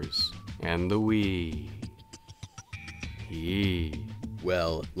trailers. And the Wii.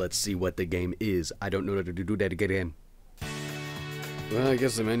 Well, let's see what the game is. I don't know how to do that again. Well, I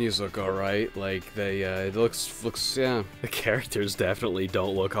guess the menus look alright. Like, they, it looks, yeah. The characters definitely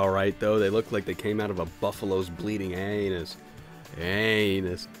don't look alright, though. They look like they came out of a buffalo's bleeding anus.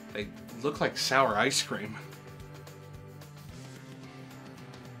 Anus. They look like sour ice cream.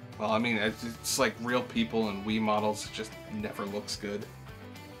 Well, I mean, it's like real people and Wii models. It just never looks good.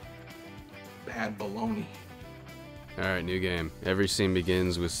 Bad baloney. Alright, new game. Every scene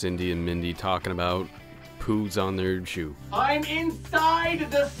begins with Cindy and Mindy talking about poods on their shoe. I'm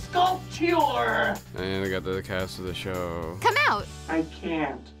inside the sculpture! And I got the cast of the show. Come out! I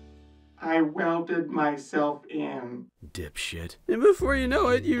can't. I welded myself in. Dipshit. And before you know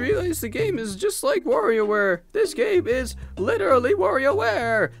it, you realize the game is just like WarioWare. This game is literally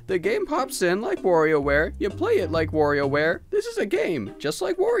WarioWare. The game pops in like WarioWare. You play it like WarioWare. This is a game, just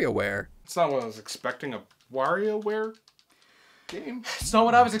like WarioWare. It's not what I was expecting, a WarioWare game? It's not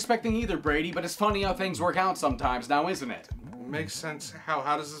what I was expecting either, Brady, but it's funny how things work out sometimes now, isn't it? Makes sense.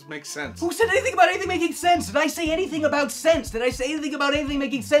 How does this make sense? Who said anything about anything making sense? Did I say anything about sense? Did I say anything about anything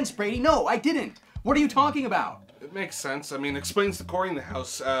making sense, Brady? No, I didn't. What are you talking about? It makes sense. I mean, explains the Cory in the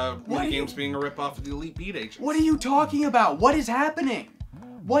House games being a ripoff of the Elite Beat Agents. What are you talking about? What is happening?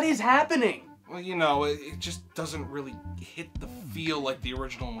 What is happening? Well, you know, it just doesn't really hit the feel like the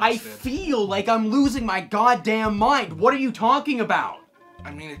original ones I did. feel like I'm losing my goddamn mind. What are you talking about?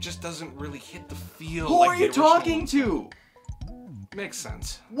 I mean, it just doesn't really hit the feel Who like are the you original talking ones to? did. Makes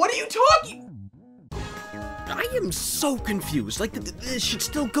sense. What are you talking? I am so confused. Like, this shit's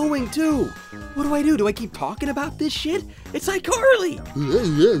still going, too. What do I do? Do I keep talking about this shit? It's iCarly!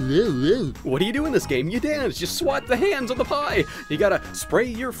 What do you do in this game? You dance. You swat the hands on the pie. You gotta spray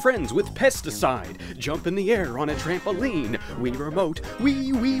your friends with pesticide. Jump in the air on a trampoline. Wii remote.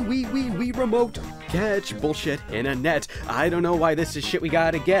 Wii remote. Catch bullshit in a net. I don't know why this is shit we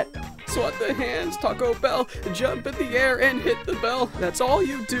gotta get. Swat the hands, Taco Bell, jump in the air and hit the bell. That's all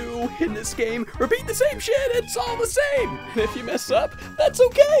you do in this game. Repeat the same shit, it's all the same. If you mess up, that's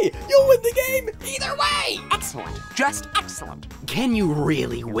okay. You'll win the game either way. Excellent. Just excellent. Can you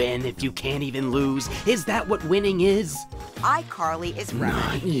really win if you can't even lose? Is that what winning is? iCarly is right.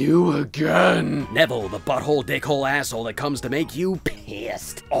 Not you again. Neville, the butthole dickhole asshole that comes to make you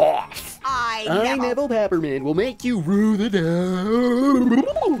pissed off. Neville Peppermint will make you rue the day.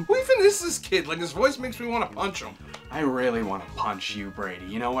 Who even is this kid? Like, his voice makes me want to punch him. I really want to punch you, Brady.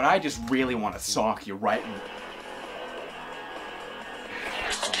 You know what? I just really want to sock you right in...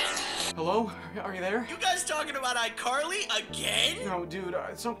 Hello? Are you there? You guys talking about iCarly again? No, dude,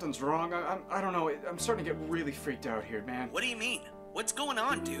 something's wrong. I don't know. I'm starting to get really freaked out here, man. What do you mean? What's going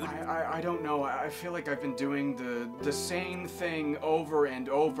on, dude? I don't know. I feel like I've been doing the same thing over and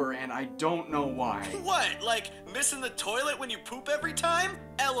over, and I don't know why. What? Like missing the toilet when you poop every time?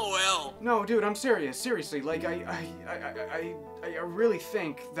 LOL. No, dude, I'm serious. Seriously, like I really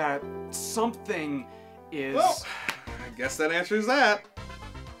think that something is. Well, I guess that answers that.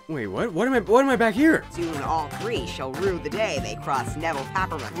 Wait, what? What am I back here? Soon all three shall rue the day they cross Neville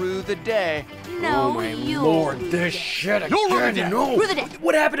Papperman. Rue the day. No, oh my you'll lord, rue this the shit You'll rue the again, day. no! Rue the day.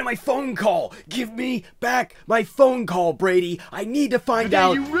 What happened to my phone call? Give me back my phone call, Brady. I need to find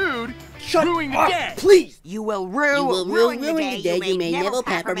out. You rude. Shut Ruining the up, day. please! You will rue, ruin the day you made Neville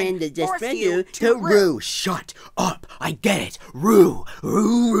Papperman to force destroy you you to Rue, shut up. I get it. Rue,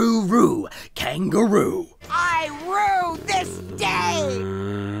 rue, rue, rue. Kangaroo. I rue this day!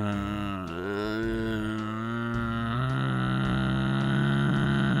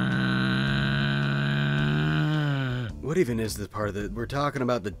 What even is this part of the... We're talking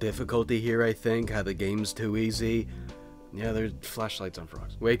about the difficulty here, I think. How the game's too easy. Yeah, there's flashlights on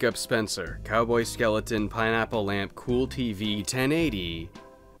frogs. Wake Up Spencer. Cowboy Skeleton. Pineapple Lamp. Cool TV. 1080.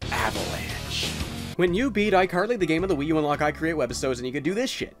 Avalanche. When you beat iCarly, the game of the Wii, you unlock iCreate webisodes and you can do this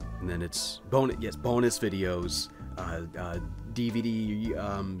shit. And then it's bonus videos. DVD,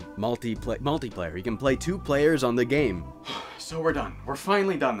 multiplayer. You can play 2 players on the game. So we're done. We're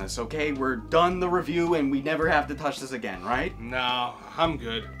finally done this, okay? We're done the review and we never have to touch this again, right? No, I'm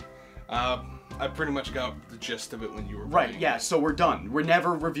good. I pretty much got the gist of it when you were Right, playing. yeah, so we're done. We're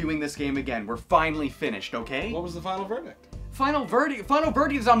never reviewing this game again. We're finally finished, okay? What was the final verdict? Final verdict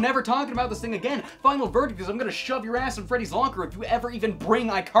is I'm never talking about this thing again. Final verdict is I'm gonna shove your ass in Freddy's locker if you ever even bring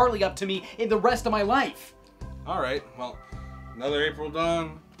iCarly up to me in the rest of my life. Alright, well, another April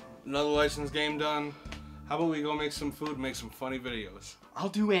done, another licensed game done. How about we go make some food and make some funny videos? I'll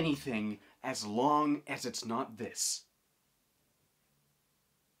do anything as long as it's not this.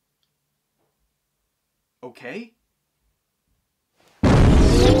 Okay?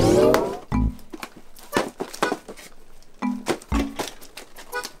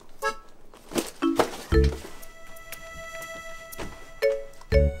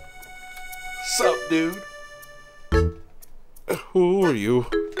 Sup, dude? Who are you?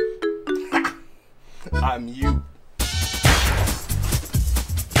 I'm you.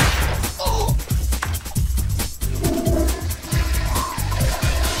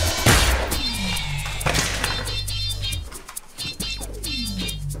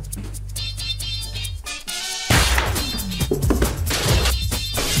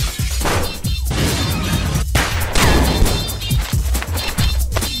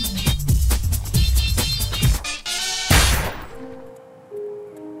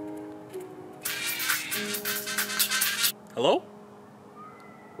 Hello?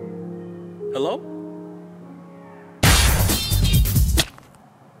 Hello?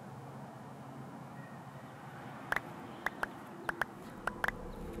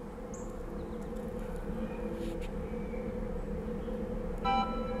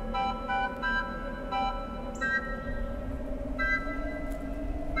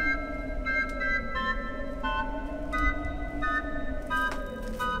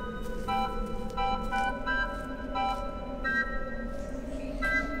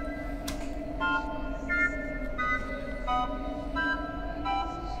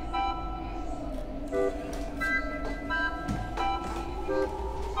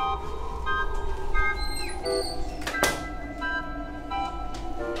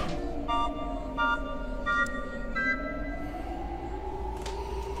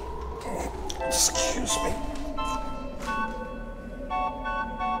 Excuse me.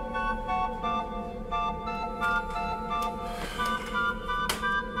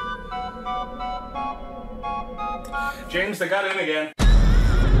 James, they got in again.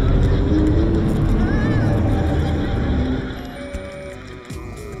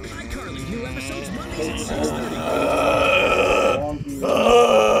 iCarly, new episodes Mondays at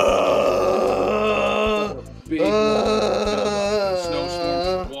 6:30. Big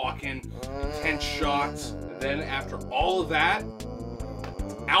snowstorms, walking, intense shots, and then after all of that,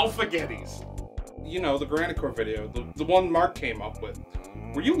 Alphagettis. You know, the Granicore video, the one Mark came up with.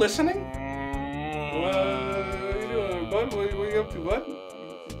 Were you listening? What are you doing, bud? What are you up to, bud?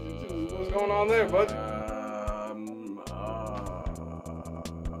 What's going on there, bud?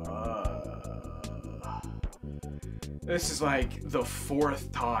 This is like the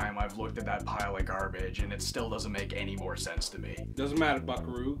 4th time I've looked at that pile of garbage and it still doesn't make any more sense to me. Doesn't matter,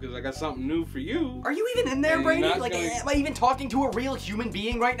 Buckaroo, because I got something new for you. Are you even in there, And Brady? you're not Like, gonna- am I even talking to a real human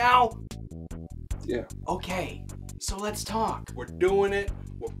being right now? Yeah. Okay, so let's talk. We're doing it,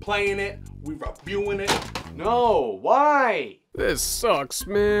 we're playing it, we're reviewing it. No, why? This sucks,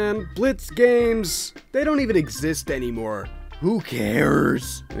 man. Blitz games, they don't even exist anymore. Who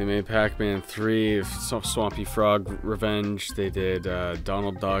cares? They made Pac-Man 3, Swampy Frog Revenge. They did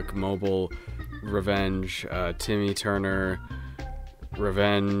Donald Duck Mobile Revenge, Timmy Turner,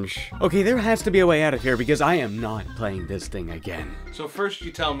 Revenge. Okay, there has to be a way out of here because I am not playing this thing again. So first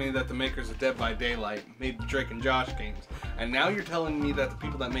you tell me that the makers of Dead by Daylight made the Drake and Josh games, and now you're telling me that the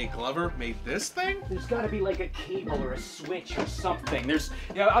people that made Glover made this thing? There's gotta be like a cable or a switch or something.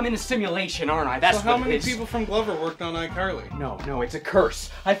 I'm in a simulation, aren't I? That's so how many people from Glover worked on iCarly? No, it's a curse.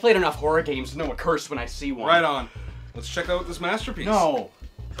 I've played enough horror games to know a curse when I see one. Right on. Let's check out this masterpiece.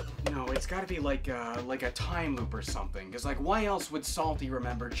 No, it's gotta be like a time loop or something. Because, like, why else would Salty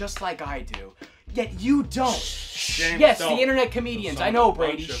remember just like I do? Yet you don't. James, yes, don't. the internet comedians. I know,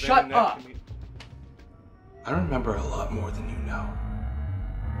 Brady. Shut up. I remember a lot more than you know.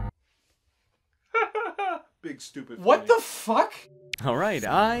 Big stupid. What the fuck? Alright,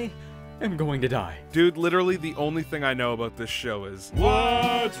 I am going to die. Dude, literally the only thing I know about this show is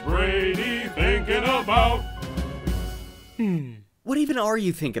what's Brady thinking about? What even are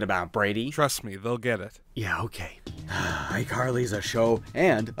you thinking about, Brady? Trust me, they'll get it. Yeah, okay. iCarly's a show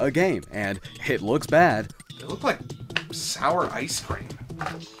and a game, and it looks bad. They look like sour ice cream.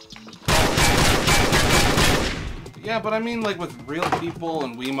 Yeah, but I mean, like, with real people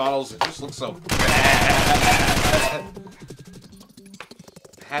and Wii models, it just looks so bad.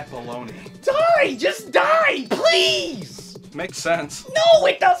 Pat baloney. Die! Just die! Please! Makes sense. No,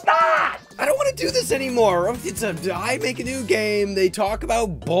 it does not! I don't want to do this anymore. I make a new game, they talk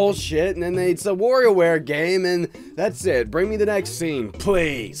about bullshit, and then it's a WarioWare game, and that's it. Bring me the next scene,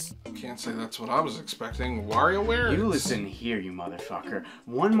 please. Can't say that's what I was expecting. WarioWare? You listen here, you motherfucker.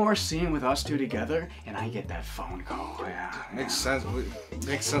 One more scene with us two together, and I get that phone call. Yeah. Makes sense.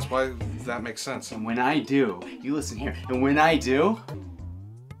 Makes sense. Why that makes sense. And when I do, you listen here, and when I do...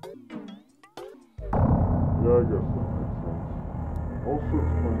 Yeah, I guess that makes sense. Also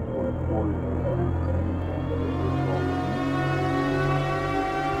explains why Corey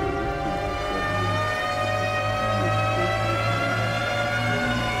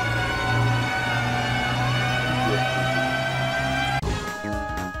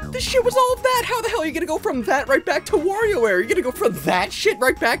This shit was all of that. How the hell are you gonna go from that right back to WarioWare? You're gonna go from that shit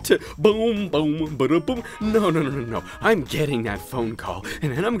right back to boom, boom, ba-da-boom. No. I'm getting that phone call,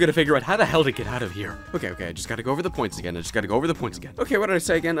 and then I'm gonna figure out how the hell to get out of here. Okay, I just gotta go over the points again. Okay, what did I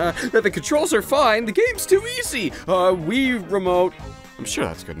say again? That the controls are fine. The game's too easy. Wii remote. I'm sure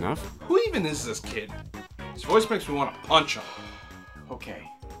that's good enough. Who even is this kid? His voice makes me want to punch him. Okay,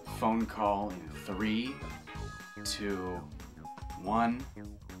 phone call in 3, 2, 1.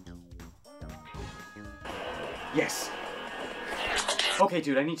 Yes. Okay,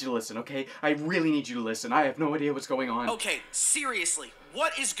 dude, I need you to listen, okay? I really need you to listen. I have no idea what's going on. Okay, seriously,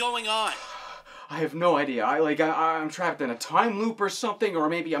 what is going on? I have no idea. I'm trapped in a time loop or something, or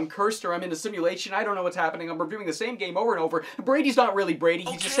maybe I'm cursed, or I'm in a simulation. I don't know what's happening. I'm reviewing the same game over and over. Brady's not really Brady.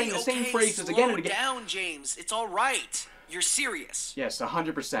 He's just saying the same phrases again and again. Slow down, James. It's all right. You're serious. Yes,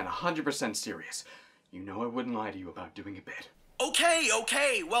 100% serious. You know I wouldn't lie to you about doing a bit.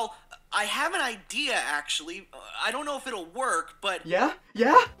 Okay. Well, I have an idea, actually. I don't know if it'll work, but... Yeah?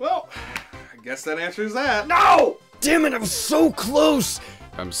 Well, I guess that answers that. No! Damn it, I was so close!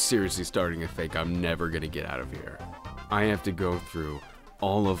 I'm seriously starting to think I'm never gonna get out of here. I have to go through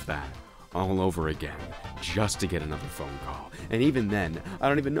all of that all over again just to get another phone call. And even then, I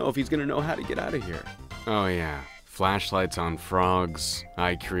don't even know if he's gonna know how to get out of here. Oh yeah. Flashlights on frogs,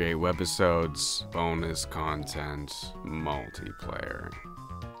 I create webisodes, bonus content, multiplayer.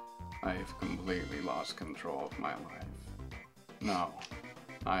 I've completely lost control of my life. No,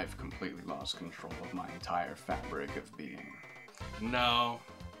 I've completely lost control of my entire fabric of being. No.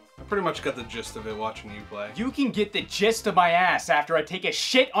 I pretty much got the gist of it watching you play. You can get the gist of my ass after I take a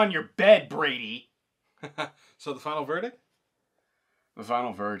shit on your bed, Brady. So the final verdict? The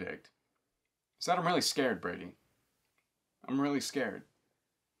final verdict is that I'm really scared, Brady. I'm really scared.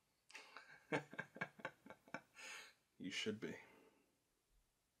 You should be.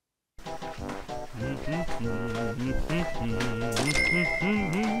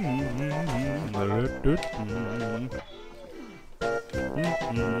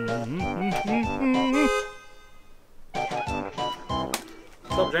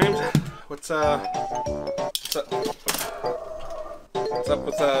 What's up, James? What's up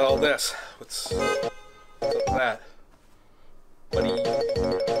with all this? What's up with that? Buddy.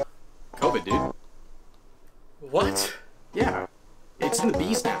 COVID, dude. What? Yeah. It's in the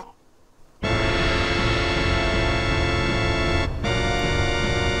bees now.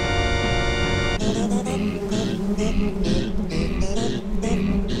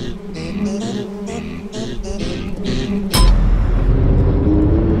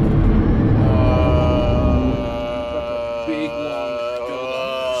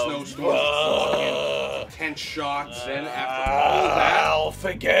 Shots, and after all of that,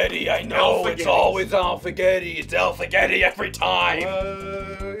 Alphagetti, I know, it's always Alphagetti. It's Alphagetti every time.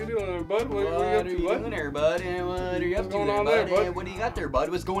 What are you doing there, bud? What are you doing there, bud? What are you up to there, bud? What do you got there, bud?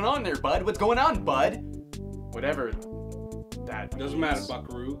 What's going on there, bud? What's going on, bud? Whatever that doesn't matter,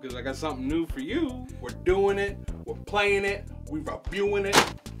 Buckaroo, because I got something new for you. We're doing it, we're playing it, we're reviewing it.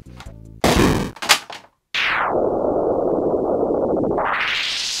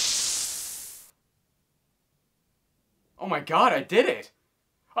 Oh my god, I did it!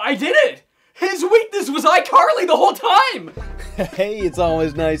 I did it! His weakness was iCarly the whole time! Hey, it's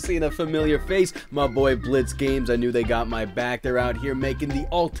always nice seeing a familiar face. My boy Blitz Games, I knew they got my back. They're out here making the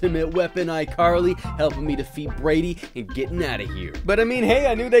ultimate weapon, iCarly, helping me defeat Brady and getting out of here. But I mean, hey,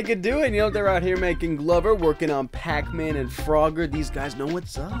 I knew they could do it. You know, they're out here making Glover, working on Pac-Man and Frogger. These guys know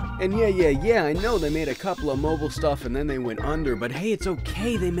what's up. And yeah, I know they made a couple of mobile stuff and then they went under. But hey, it's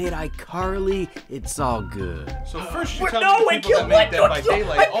okay. They made iCarly. It's all good. So first you But tell no, me I the people killed that made you! Dead by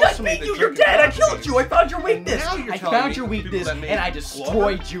Daylight also made the You're Drunken dead! I Dog killed you! I found your And weakness! now you're I telling found me your the people weakness that made and I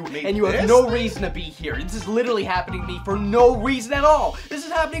destroyed Glover you, made and you have this? no reason to be here. This is literally happening to me for no reason at all. This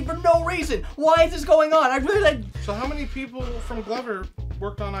is happening for no reason. Why is this going on? I really So how many people from Glover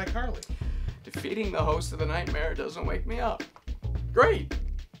worked on iCarly? Defeating the host of the nightmare doesn't wake me up. Great.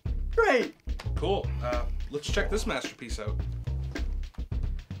 Great. Cool. Let's check this masterpiece out.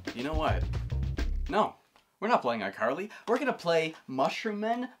 You know what? No. We're not playing iCarly. We're gonna play Mushroom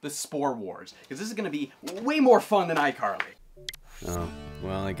Men, the Spore Wars. Because this is gonna be way more fun than iCarly. Oh,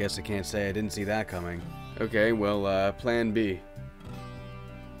 well, I guess I can't say I didn't see that coming. Okay, well, plan B.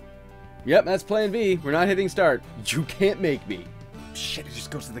 Yep, that's plan B. We're not hitting start. You can't make me. Shit, it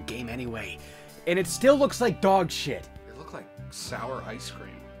just goes to the game anyway. And it still looks like dog shit. It looked like sour ice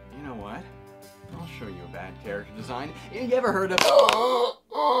cream. You know what? I'll show you a bad character design. You ever heard of...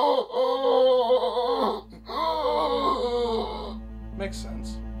 Makes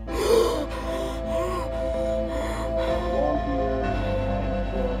sense.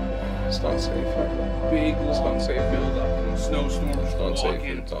 It's not safe. Big It's not safe. build up and snowstorms It's not safe.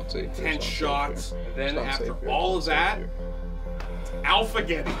 walking, It's not safe. intense shots, and then It's not after safe here. all of It's not that, safe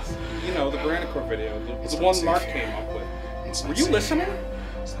Alphagettis. You know, the Granicore video, It's the not one safe Mark here. came up with. It's Were not you safe. listening?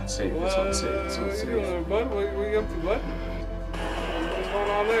 It's not safe. It's not safe. It's not What safe. are you doing, bud? What are you up to, bud? What's going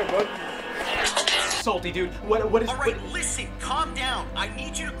on there, bud? Salty, dude. What is... Alright, listen, calm down. I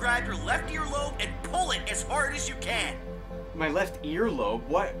need you to grab your left earlobe and pull it as hard as you can. My left earlobe?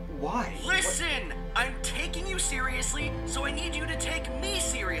 What? Why? Listen! I'm taking you seriously, so I need you to take me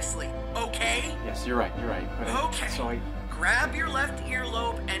seriously, okay? Yes, you're right. You're right. But Okay. So I... Grab your left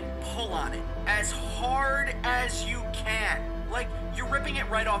earlobe and pull on it as hard as you can. Like you're ripping it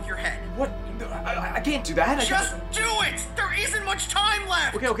right off your head. What? I can't do that. Just do it! There isn't much time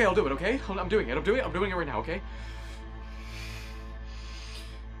left! Okay, I'll do it, okay? I'm doing it. I'm doing it right now, okay?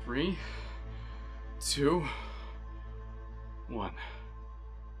 3, 2, 1.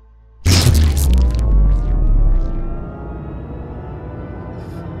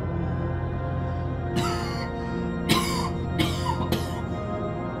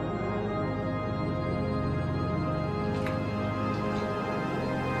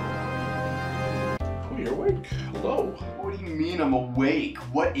 You're awake. Hello. What do you mean I'm awake?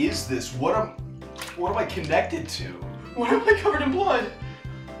 What is this? What am I connected to? Why am I covered in blood?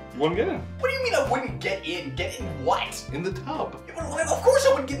 You wouldn't get in. What do you mean I wouldn't get in? Get in what? In the tub. Of course I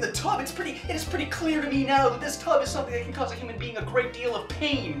wouldn't get in the tub. It is pretty clear to me now that this tub is something that can cause a human being a great deal of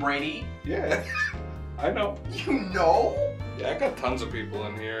pain, Brady. Yeah. I know. You know? Yeah, I got tons of people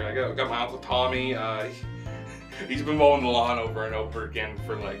in here. I got my Uncle Tommy. He's been mowing the lawn over and over again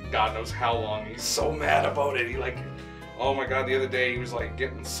for like God knows how long. He's so mad about it. He like, oh my God, the other day he was like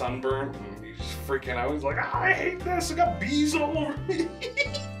getting sunburned and he's just freaking out. He's like, I hate this. I got bees all over me.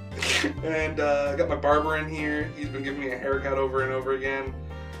 And I got my barber in here. He's been giving me a haircut over and over again.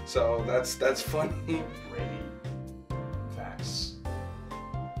 So that's funny. Brady, that's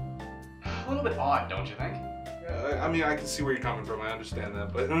a little bit odd, don't you think? I mean, I can see where you're coming from. I understand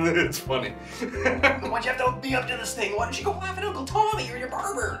that, but it's funny. Why'd you have to be up to this thing? Why don't you go laugh at Uncle Tommy or your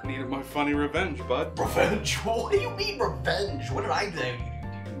barber? Needed my funny revenge, bud. Revenge? What do you mean revenge? What did I do?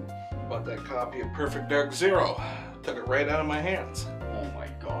 Bought that copy of Perfect Dark Zero. Took it right out of my hands. Oh my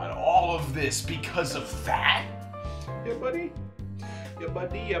God, all of this because of that? Yeah, buddy. Yeah,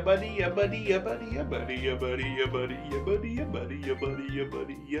 buddy, yeah, buddy, yeah, buddy, yeah, buddy, yeah, buddy, yeah, buddy, yeah, buddy, yeah, buddy, yeah, buddy, yeah, buddy, yeah,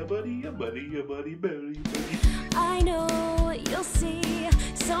 buddy, yeah, buddy, yeah, buddy, yeah, buddy, buddy. I know you'll see.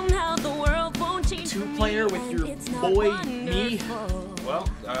 Somehow the world won't change. Two-player with your boy, me? Well,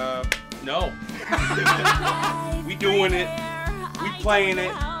 no. We doing it. We playing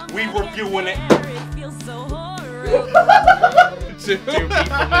it. We reviewing it. Two. Two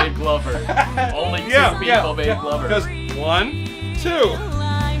people made Glover. Only two people made Glover. Because 1, 2.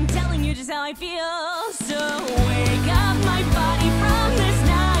 I'm telling you just how I feel. So wake up my body from this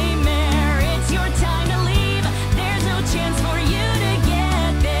nightmare. It's your time to leave. There's no chance for you to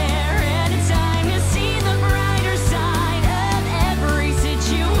get there. And it's time to see the brighter side of every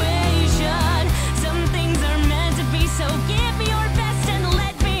situation. Some things are meant to be, so give me your best and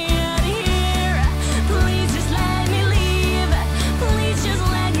let me out here. Please just let me leave. Please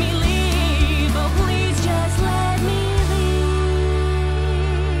just let me leave. Oh, please just let me leave.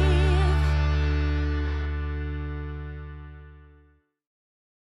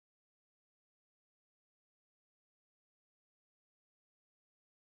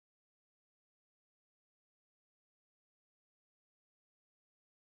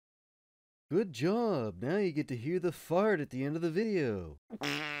 Good job. Now you get to hear the fart at the end of the video.